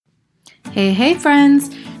Hey, friends!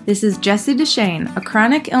 This is Jessie Deshane, a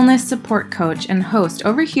chronic illness support coach and host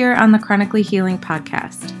over here on the Chronically Healing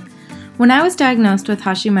podcast. When I was diagnosed with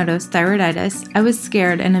Hashimoto's thyroiditis, I was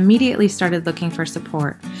scared and immediately started looking for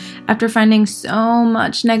support. After finding so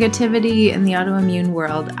much negativity in the autoimmune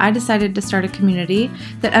world, I decided to start a community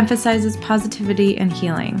that emphasizes positivity and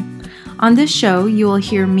healing. On this show, you will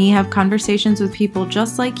hear me have conversations with people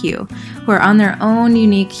just like you who are on their own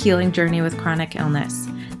unique healing journey with chronic illness.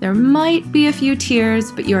 There might be a few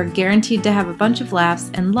tears, but you are guaranteed to have a bunch of laughs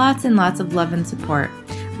and lots of love and support.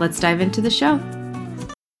 Let's dive into the show.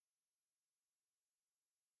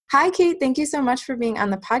 Hi, Kate. Thank you so much for being on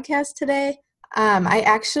the podcast today. I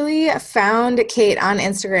actually found Kate on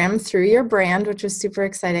Instagram through your brand, which was super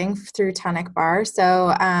exciting, through Tonic Bar. So,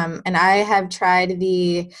 and I have tried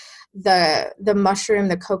the mushroom,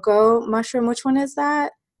 the cocoa mushroom. Which one is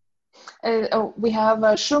that? We have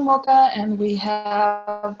a shroom mocha, and we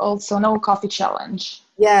have also no coffee challenge.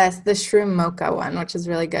 Yes, the shroom mocha one, which is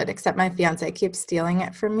really good, except my fiance keeps stealing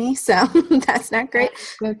it from me, so that's not great.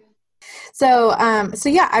 Good. So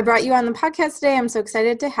yeah, I brought you on the podcast today. I'm so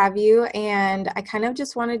excited to have you, and I kind of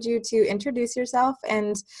just wanted you to introduce yourself,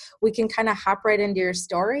 and we can kind of hop right into your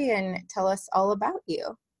story and tell us all about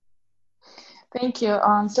you. Thank you.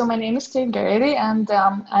 So my name is Kate Garrity, and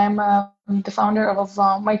I'm the founder of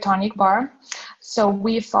My Tonic Bar. So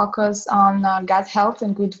we focus on gut health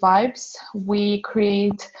and good vibes. We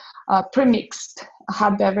create a pre-mixed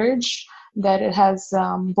hot beverage that it has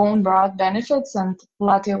bone broth benefits and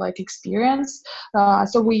latte-like experience.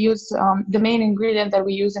 So we use the main ingredient that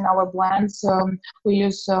we use in our blends. We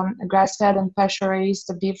use grass-fed and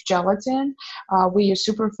pasture-raised beef gelatin. We use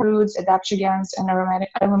superfoods, adaptogens, and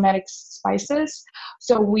aromatic spices.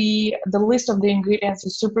 So the list of the ingredients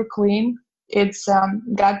is super clean. It's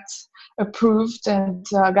gut approved and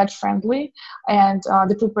gut friendly, and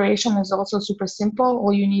the preparation is also super simple.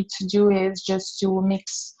 All you need to do is just to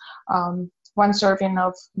mix one serving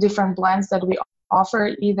of different blends that we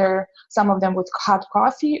offer, either some of them with hot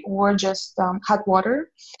coffee or just hot water.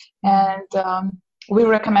 And we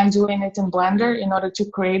recommend doing it in blender in order to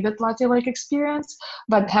create that latte-like experience,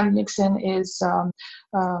 but hand mixing is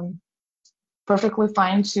perfectly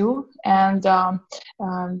fine too. And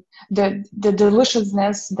the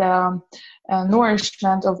deliciousness, the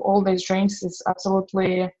nourishment of all these drinks is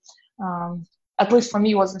absolutely, at least for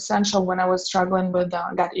me, was essential when I was struggling with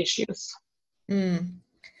gut issues.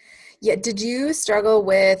 Yeah. Did you struggle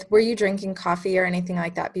were you drinking coffee or anything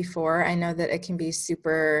like that before? I know that it can be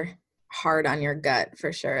super hard on your gut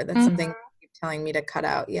for sure. That's something you keep telling me to cut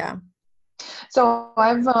out. Yeah. So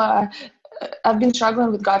I've been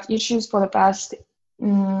struggling with gut issues for the past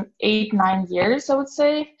 8-9 years, I would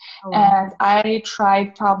say. Oh. And I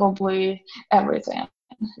tried probably everything.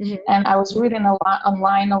 Mm-hmm. And I was reading a lot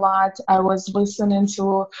online a lot. I was listening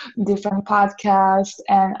to different podcasts,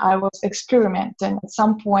 and I was experimenting. At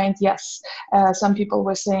some point, yes, some people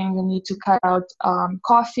were saying you need to cut out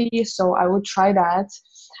coffee, so I would try that.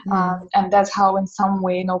 Mm-hmm. And that's how, in some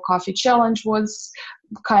way, No Coffee Challenge was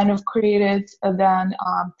kind of created. And then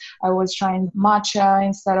I was trying matcha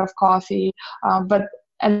instead of coffee. But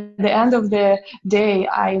at the end of the day,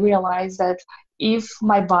 I realized that if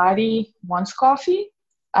my body wants coffee,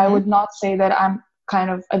 I would not say that I'm kind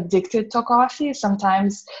of addicted to coffee.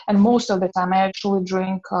 Sometimes, and most of the time, I actually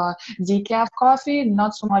drink decaf coffee,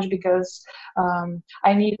 not so much because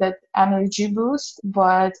I need that energy boost,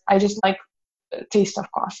 but I just like the taste of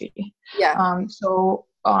coffee. Yeah.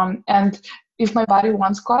 And if my body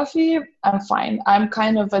wants coffee, I'm fine. I'm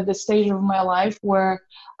kind of at the stage of my life where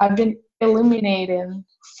I've been eliminating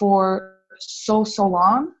for so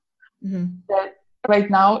long that right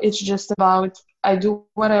now it's just about I do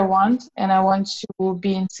what I want, and I want to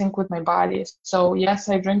be in sync with my body. So yes,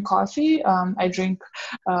 I drink coffee. I drink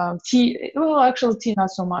tea. Well, actually, tea not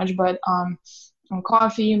so much, but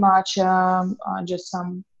coffee, matcha, just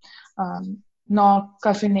some not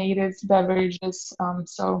caffeinated beverages.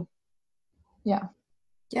 So yeah.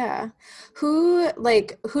 Yeah. Who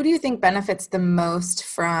do you think benefits the most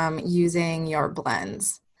from using your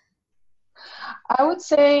blends? I would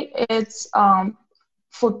say it's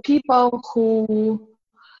for people who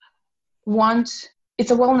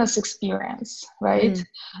it's a wellness experience, right?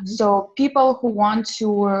 Mm-hmm. So people who want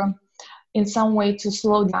to, in some way, to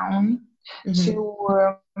slow down,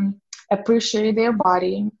 to appreciate their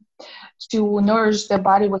body, to nourish their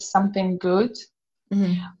body with something good,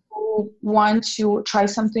 who want to try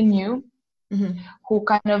something new, who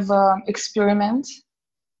kind of experiment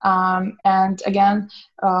And again,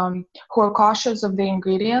 who are cautious of the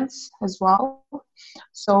ingredients as well.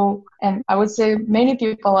 So, and I would say many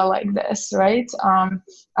people are like this, right?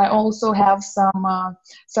 I also have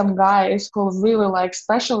some guys who really like,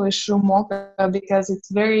 especially shroom mocha, because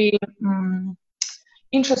it's very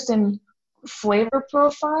interesting flavor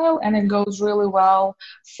profile, and it goes really well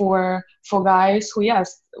for guys who,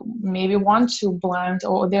 yes, maybe want to blend,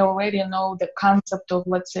 or they already know the concept of,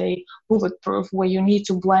 let's say, bulletproof, where you need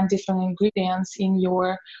to blend different ingredients in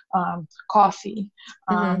your coffee.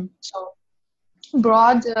 So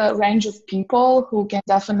broad range of people who can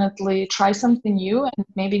definitely try something new and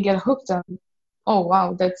maybe get hooked on, oh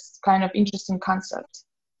wow, that's kind of interesting concept.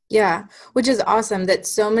 Yeah, which is awesome that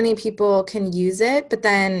so many people can use it, but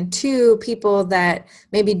then two people that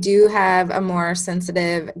maybe do have a more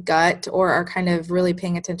sensitive gut or are kind of really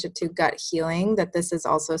paying attention to gut healing, that this is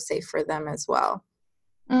also safe for them as well.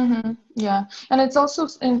 Yeah, and it's also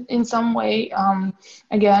in some way,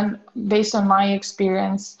 again, based on my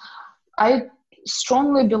experience, I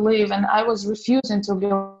strongly believe, and I was refusing to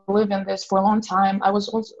believe in this for a long time. I was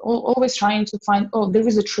also always trying to find, oh, there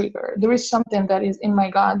is a trigger. There is something that is in my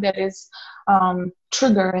gut that is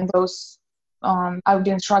triggering those. I've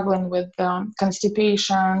been struggling with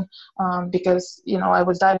constipation because, I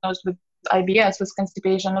was diagnosed with IBS, with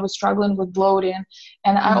constipation. I was struggling with bloating.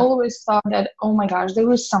 And I always thought that, oh my gosh,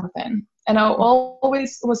 there is something. And I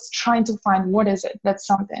always was trying to find, what is it? That's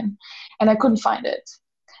something. And I couldn't find it.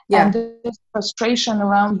 Yeah. And this frustration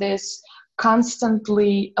around this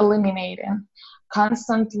constantly eliminating,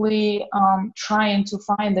 constantly trying to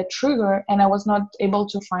find the trigger, and I was not able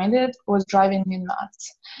to find it, was driving me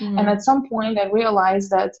nuts. And at some point I realized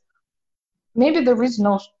that maybe there is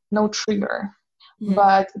no trigger,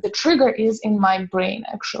 but the trigger is in my brain.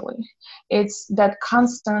 Actually, it's that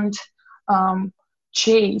constant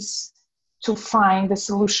chase to find the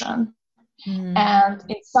solution. And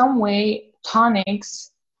in some way, tonics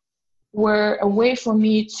were a way for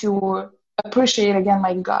me to appreciate again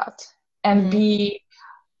my gut and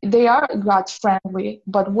they are gut friendly,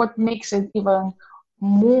 but what makes it even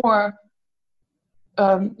more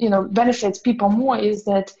benefits people more is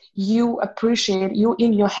that you appreciate, you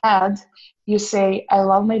in your head, you say, I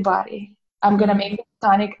love my body, I'm gonna make the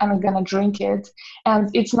tonic and I'm gonna drink it, and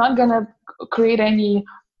it's not gonna create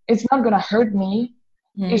it's not gonna hurt me.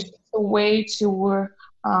 It's just a way to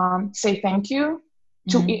say thank you,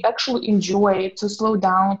 to actually enjoy it, to slow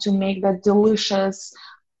down, to make that delicious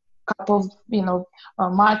cup of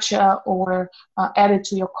matcha, or add it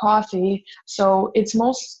to your coffee. So it's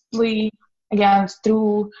mostly, again,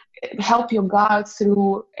 through help your gut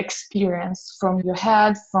through experience from your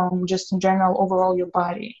head, from just in general overall your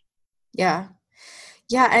body. Yeah,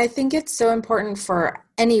 I think it's so important for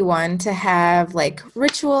anyone to have like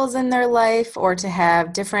rituals in their life, or to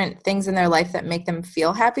have different things in their life that make them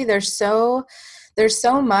feel happy. There's so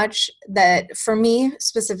much that, for me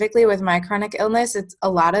specifically with my chronic illness, it's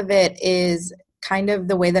a lot of it is kind of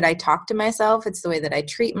the way that I talk to myself. It's the way that I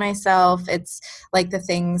treat myself. It's like the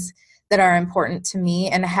things that are important to me,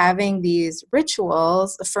 and having these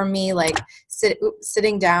rituals for me, like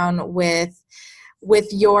sitting down with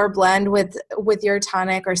your blend, with your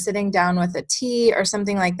tonic, or sitting down with a tea or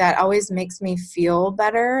something like that, always makes me feel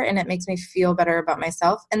better, and it makes me feel better about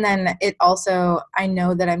myself. And then it also, I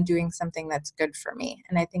know that I'm doing something that's good for me.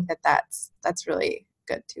 And I think that that's really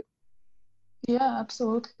good too. Yeah,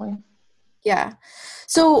 absolutely. Yeah.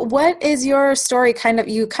 So what is your story?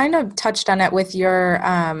 You kind of touched on it with your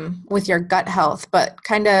gut health, but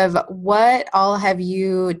kind of what all have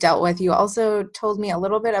you dealt with? You also told me a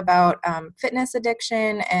little bit about fitness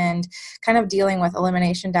addiction and kind of dealing with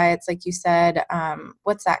elimination diets, like you said.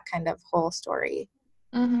 What's that kind of whole story?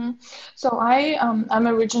 So I'm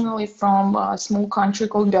originally from a small country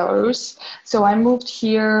called Belarus. So I moved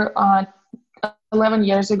here 11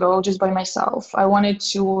 years ago just by myself. I wanted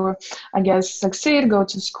to, I guess, succeed, go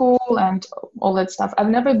to school and all that stuff. I've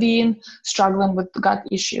never been struggling with gut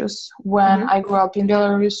issues. When I grew up in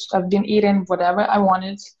Belarus, I've been eating whatever I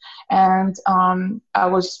wanted, and I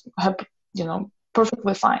was,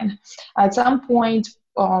 perfectly fine. At some point,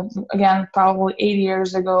 again, probably 8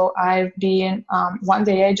 years ago, I've been, one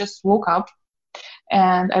day I just woke up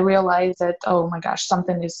and I realized that, oh my gosh,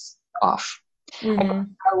 something is off. I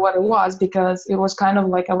couldn't know what it was, because it was kind of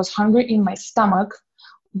like I was hungry in my stomach,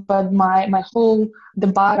 but the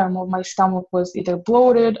bottom of my stomach was either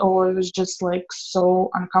bloated or it was just like so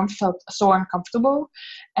uncomfortable.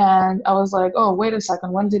 And I was like, oh, wait a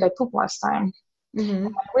second, when did I poop last time? I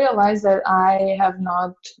realized that I have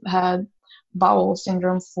not had bowel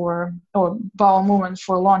syndrome or bowel movement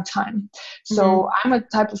for a long time. So I'm a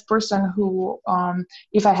type of person who,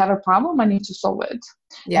 if I have a problem, I need to solve it.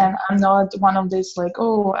 Yeah. And I'm not one of these like,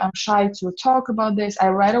 oh, I'm shy to talk about this.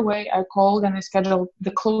 I called and I scheduled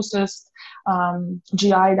the closest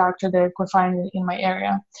GI doctor that I could find in my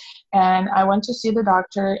area. And I went to see the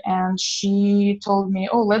doctor, and she told me,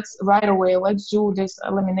 oh, let's do this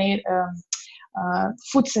eliminate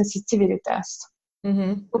food sensitivity test,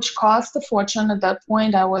 which cost a fortune. At that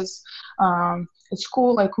point, I was at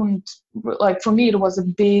school. I couldn't, like, for me, it was a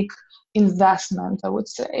big investment, I would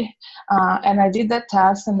say. And I did that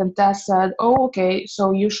test, and the test said, oh, okay,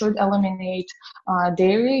 so you should eliminate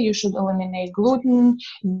dairy, you should eliminate gluten.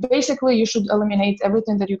 Basically, you should eliminate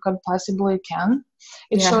everything that you could possibly can.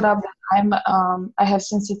 It showed up that I have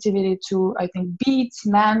sensitivity to, I think, beets,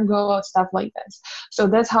 mango, stuff like this. So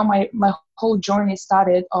that's how my whole journey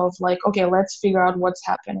started of like, okay, let's figure out what's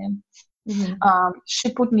happening.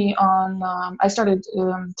 She put me on, I started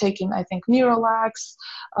taking, I think, Miralax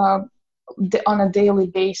on a daily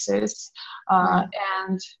basis.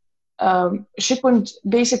 And she couldn't,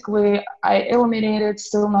 basically, I eliminated,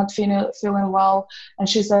 still not feeling well. And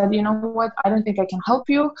she said, you know what, I don't think I can help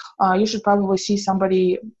you. You should probably see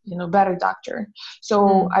somebody, better doctor.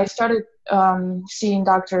 So I started seeing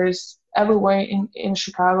doctors everywhere in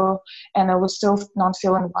Chicago, and I was still not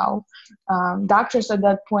feeling well. Doctors at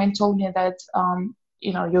that point told me that,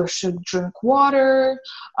 you should drink water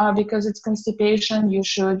because it's constipation. You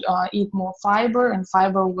should eat more fiber, and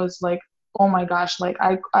fiber was like, oh my gosh, like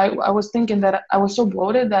I was thinking that I was so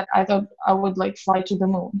bloated that I thought I would like fly to the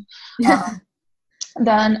moon.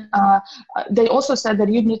 Then they also said that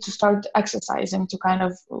you need to start exercising to kind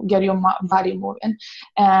of get your body moving.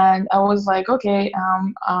 And I was like, okay,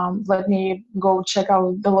 let me go check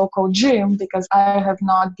out the local gym, because I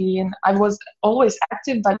was always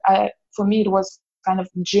active, but for me, it was kind of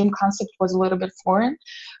gym concept was a little bit foreign.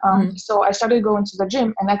 So I started going to the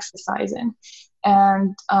gym and exercising.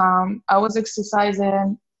 And I was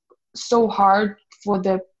exercising so hard for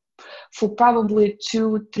probably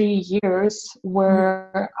 2-3 years,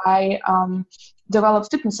 where I developed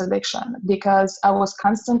fitness addiction, because I was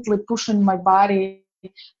constantly pushing my body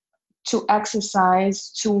to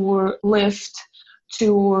exercise, to lift,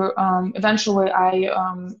 to eventually I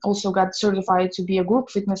also got certified to be a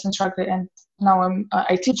group fitness instructor, and now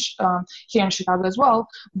I teach here in Chicago as well.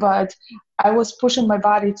 But I was pushing my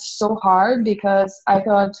body so hard because I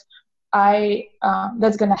thought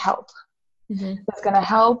that's gonna help. That's gonna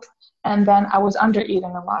help. And then I was under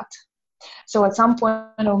eating a lot. So at some point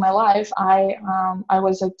in my life, I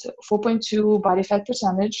was at 4.2 body fat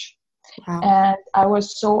percentage. Wow. And I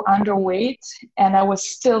was so underweight, and I was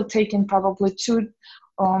still taking probably 2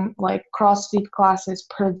 like CrossFit classes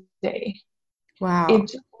per day. Wow.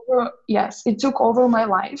 It took over my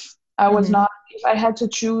life. I was not, if I had to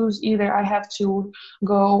choose, either I have to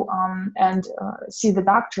go and see the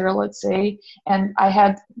doctor, let's say, and I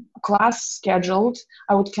had class scheduled,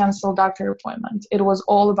 I would cancel doctor appointment. It was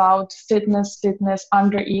all about fitness,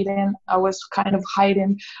 under eating. I was kind of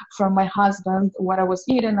hiding from my husband what I was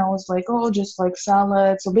eating. I was like, oh, just like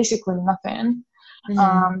salad. So basically nothing.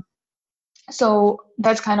 So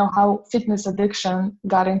that's kind of how fitness addiction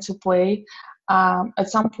got into play. At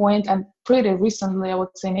some point, and pretty recently, I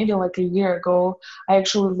would say maybe like a year ago, I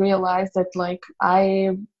actually realized that like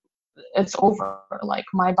it's over. Like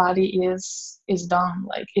my body is done.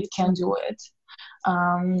 Like it can't do it.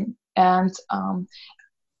 And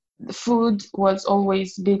the food was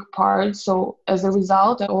always a big part. So as a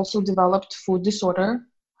result, I also developed food disorder.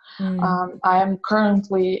 I am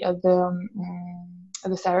currently at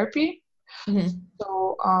the therapy.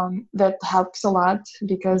 So that helps a lot,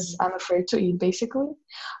 because I'm afraid to eat, basically.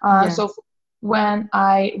 So when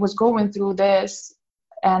I was going through this,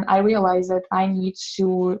 and I realized that I need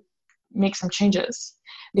to make some changes,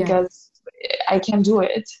 because I can't do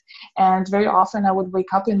it. And very often I would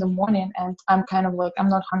wake up in the morning and I'm kind of like, I'm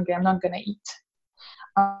not hungry, I'm not going to eat.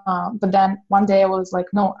 But then one day I was like,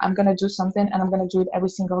 no, I'm going to do something, and I'm going to do it every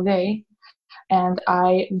single day. And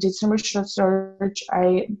I did some research.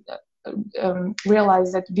 I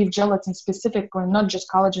realized that beef gelatin specifically, not just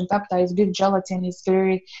collagen peptides, beef gelatin is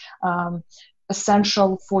very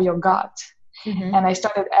essential for your gut. And I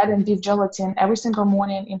started adding beef gelatin every single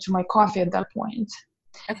morning into my coffee at that point.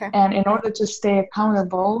 And in order to stay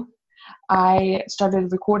accountable, I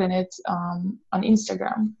started recording it on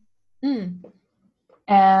Instagram.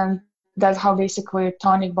 And that's how basically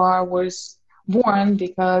Tonic Bar was born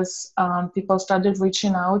because people started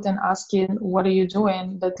reaching out and asking, what are you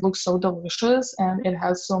doing that looks so delicious and it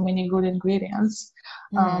has so many good ingredients?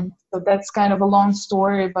 Mm. So that's kind of a long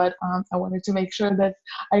story, but I wanted to make sure that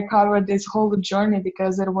I covered this whole journey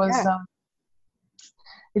because Yeah.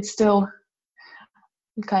 it's still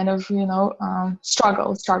kind of,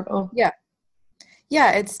 struggle. Yeah.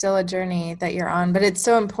 Yeah, it's still a journey that you're on, but it's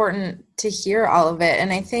so important to hear all of it.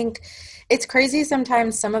 And I think it's crazy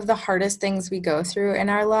sometimes some of the hardest things we go through in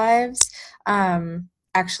our lives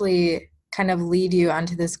actually kind of lead you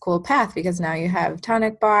onto this cool path because now you have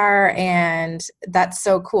Tonic Bar and that's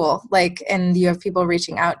so cool. Like, and you have people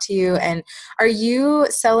reaching out to you. And are you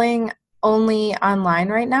selling only online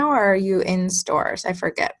right now or are you in stores? I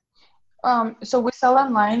forget. So we sell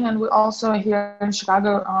online, and we also here in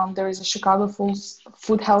Chicago, there is a Chicago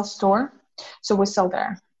Food Health store, so we sell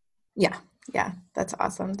there. Yeah. Yeah. That's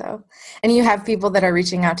awesome though. And you have people that are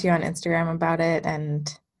reaching out to you on Instagram about it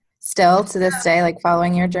and still to this day, like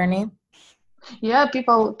following your journey. Yeah,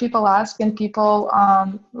 people ask, and people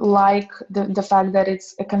like the fact that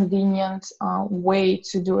it's a convenient way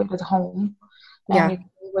to do it at home, and Yeah.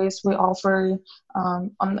 we offer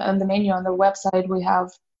on the menu on the website we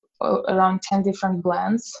have around 10 different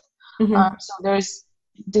blends. Hmm. So there's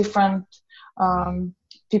different um,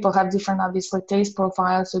 people have different obviously taste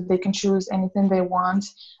profiles, so they can choose anything they want.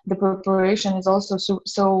 The preparation is also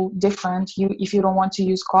so different. If you don't want to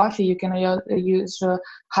use coffee, you can use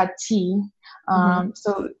hot tea. Hmm.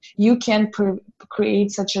 So you can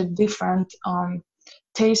create such a different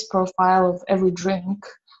taste profile of every drink.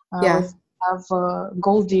 We Yeah. have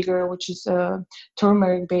Gold Digger, which is a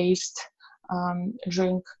turmeric based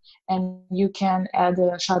drink, and you can add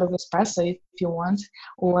a shot of espresso if you want,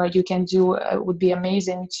 or you can do it would be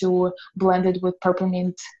amazing to blend it with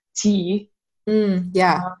peppermint tea.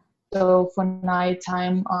 Yeah. uh, so for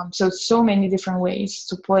nighttime, so many different ways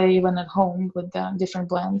to play even at home with the different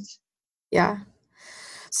blends. Yeah.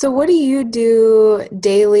 So what do you do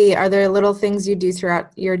daily? Are there little things you do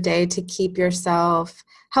throughout your day to keep yourself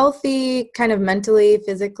healthy, kind of mentally,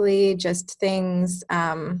 physically, just things,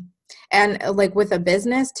 and like with a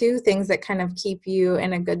business too, things that kind of keep you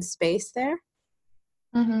in a good space there?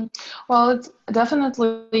 hmm Well, it's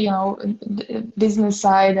definitely, business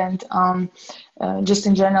side and just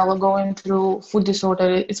in general, going through food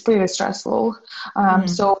disorder, it's pretty stressful. Hmm.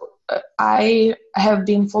 I have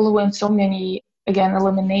been following so many, again,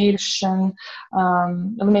 eliminated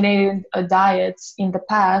diets in the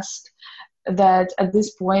past that at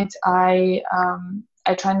this point I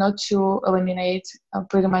try not to eliminate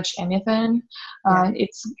pretty much anything. Yeah.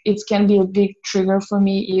 It can be a big trigger for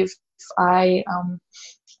me if I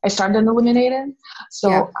started eliminating.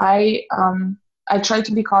 Yeah. So I try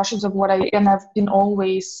to be cautious of what and I've been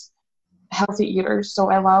always healthy eater. So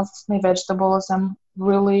I love my vegetables. I'm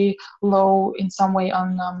really low in some way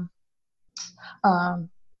on um,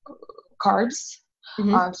 carbs.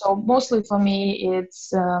 Hmm. So mostly for me,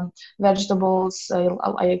 it's vegetables. I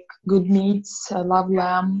like good meats. I love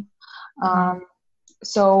lamb. Hmm. Um,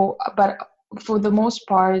 but for the most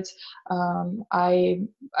part, um, I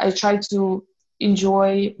I try to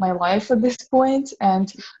enjoy my life at this point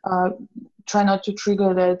and uh, try not to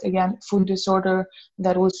trigger that again food disorder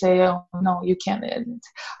that will say, oh no, you can't eat it.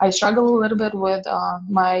 I struggle a little bit with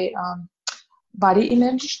my body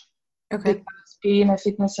image Okay. because being a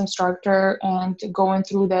fitness instructor and going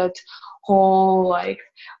through that whole like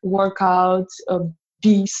workout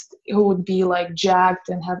beast who would be like jacked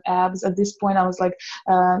and have abs at this point I was like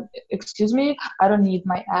excuse me, I don't need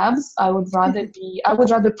my abs. I would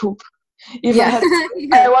rather poop if I Yeah. had I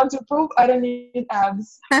Yeah. want to poop. I don't need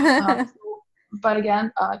abs. But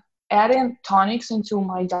again, adding tonics into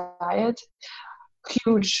my diet,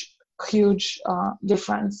 huge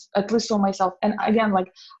difference, at least for myself. And again, like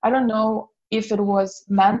I don't know if it was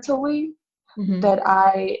mentally Hmm. that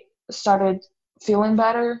I started feeling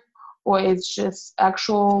better or it's just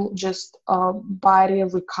actual just body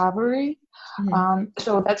recovery. Hmm.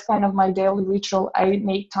 So that's kind of my daily ritual. I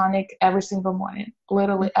make tonic every single morning,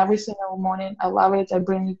 literally every single morning. I love it. I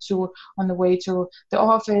bring it to on the way to the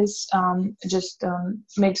office. Just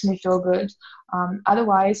makes me feel good.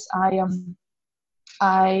 Otherwise I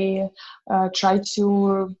try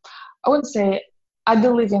to, I wouldn't say I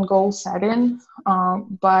believe in goal setting,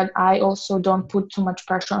 but I also don't put too much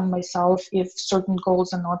pressure on myself if certain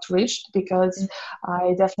goals are not reached because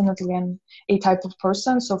I definitely am a type of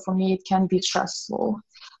person. So for me, it can be stressful.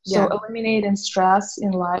 So Yeah. eliminating stress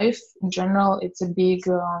in life in general, it's a big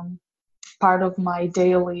part of my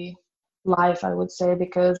daily life, I would say,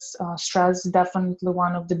 because stress is definitely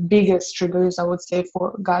one of the biggest triggers, I would say,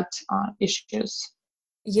 for gut issues.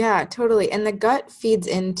 Yeah, totally. And the gut feeds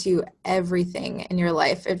into everything in your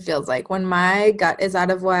life, it feels like. When my gut is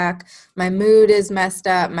out of whack, my mood is messed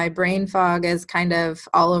up, my brain fog is kind of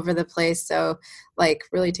all over the place. So, like,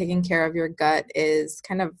 really taking care of your gut is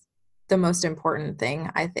kind of the most important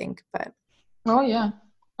thing, I think. But Oh yeah,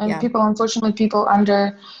 and yeah. unfortunately, people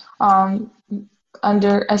um,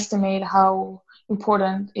 underestimate how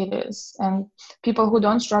important it is. And people who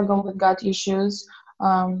don't struggle with gut issues,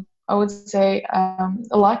 I would say,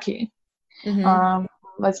 lucky. Mm-hmm. Um,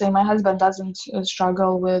 let's say my husband doesn't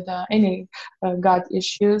struggle with any gut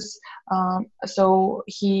issues, so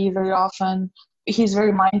he's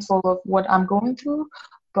very mindful of what I'm going through,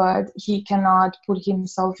 but he cannot put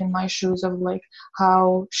himself in my shoes of like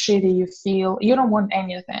how shitty you feel. You don't want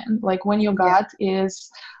anything like when your Yeah. gut is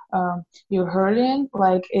you're hurting,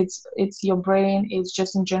 like it's your brain, it's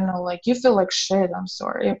just in general like you feel like shit, I'm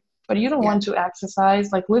sorry, but you don't Yeah. want to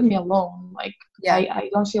exercise, like leave me alone, like Yeah. I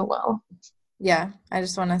don't feel well. Yeah. I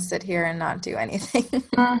just want to sit here and not do anything.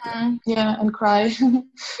 Yeah, and cry.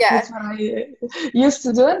 Yeah. That's what I used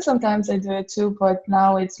to do, and sometimes I do it too, but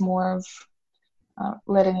now it's more of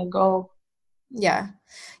letting it go. Yeah.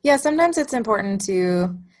 Yeah, sometimes it's important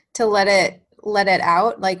to let it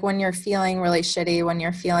out. Like when you're feeling really shitty, when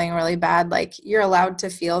you're feeling really bad, like you're allowed to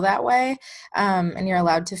feel that way. And you're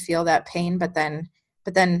allowed to feel that pain, but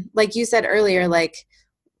then like you said earlier, like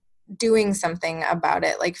doing something about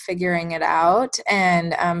it, like figuring it out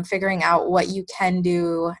and figuring out what you can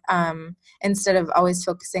do, instead of always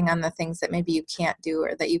focusing on the things that maybe you can't do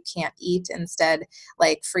or that you can't eat. Instead,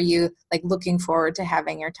 like for you, like looking forward to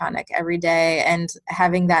having your tonic every day and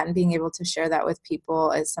having that and being able to share that with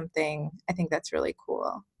people is something I think that's really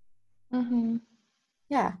cool. hmm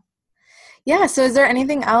Yeah. Yeah. So is there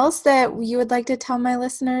anything else that you would like to tell my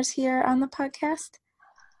listeners here on the podcast?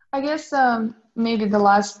 I guess maybe the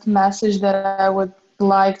last message that I would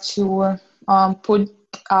like to put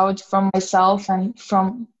out from myself and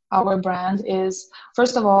from our brand is,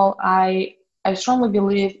 first of all, I strongly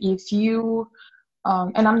believe if you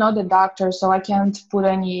and I'm not a doctor, so I can't put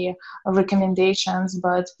any recommendations,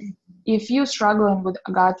 but if you're struggling with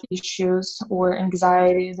gut issues or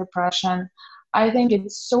anxiety, depression, I think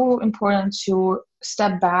it's so important to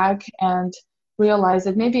step back and realize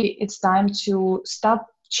that maybe it's time to stop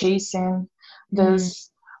chasing Mm,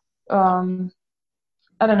 this, um,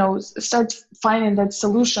 I don't know, start finding that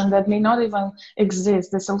solution that may not even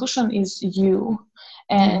exist. The solution is you,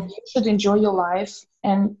 and mm, you should enjoy your life,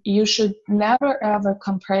 and you should never ever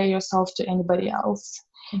compare yourself to anybody else.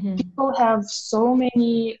 mhm. People have so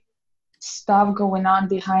many stuff going on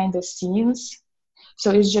behind the scenes.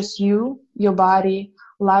 So it's just you, your body,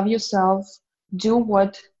 love yourself, do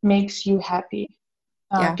what makes you happy.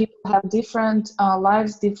 Yeah. People have different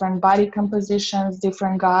lives, different body compositions,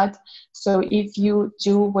 different gut. So if you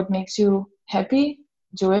do what makes you happy,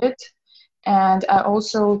 do it. And I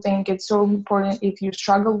also think it's so important if you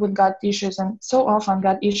struggle with gut issues, and so often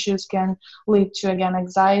gut issues can lead to, again,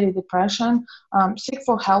 anxiety, depression, seek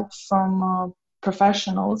for help from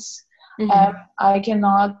professionals. And Mhm. I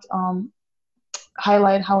cannot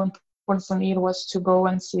highlight how important for me it was to go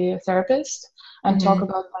and see a therapist and talk Mhm.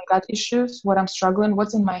 about my gut issues, what I'm struggling,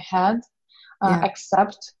 what's in my head, Yeah.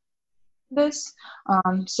 accept this.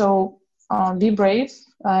 So be brave,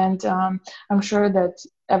 and I'm sure that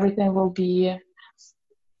everything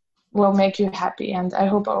will make you happy. And I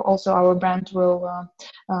hope also our brand will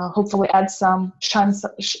hopefully add some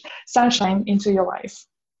sunshine into your life.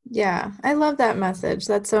 Yeah, I love that message.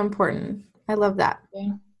 That's so important. I love that.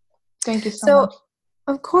 Okay. Thank you so much. So,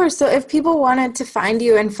 of course, so if people wanted to find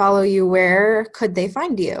you and follow you, where could they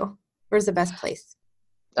find you? Where's the best place?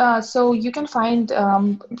 So you can find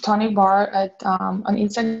Tonic Bar on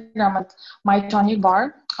Instagram at My Tonic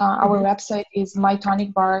Bar. Our Mhm. website is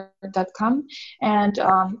mytonicbar.com, and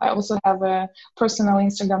I also have a personal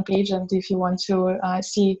Instagram page. And if you want to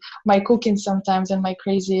see my cooking sometimes and my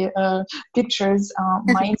crazy pictures,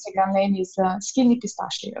 my Instagram name is Skinny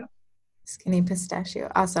Pistachio. Skinny Pistachio.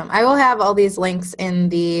 Awesome. I will have all these links in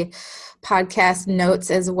the podcast notes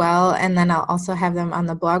as well, and then I'll also have them on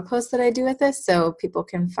the blog post that I do with this so people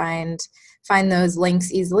can find those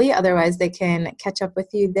links easily. Otherwise, they can catch up with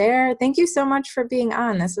you there. Thank you so much for being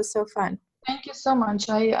on. This was so fun. Thank you so much.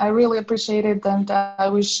 I really appreciate it, and I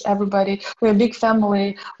wish everybody, we're a big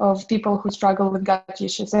family of people who struggle with gut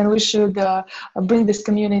issues, and we should bring this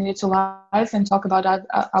community to life and talk about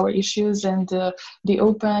our issues and be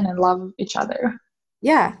open and love each other.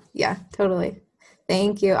 Yeah, yeah, totally.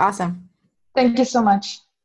 Thank you. Awesome. Thank you so much.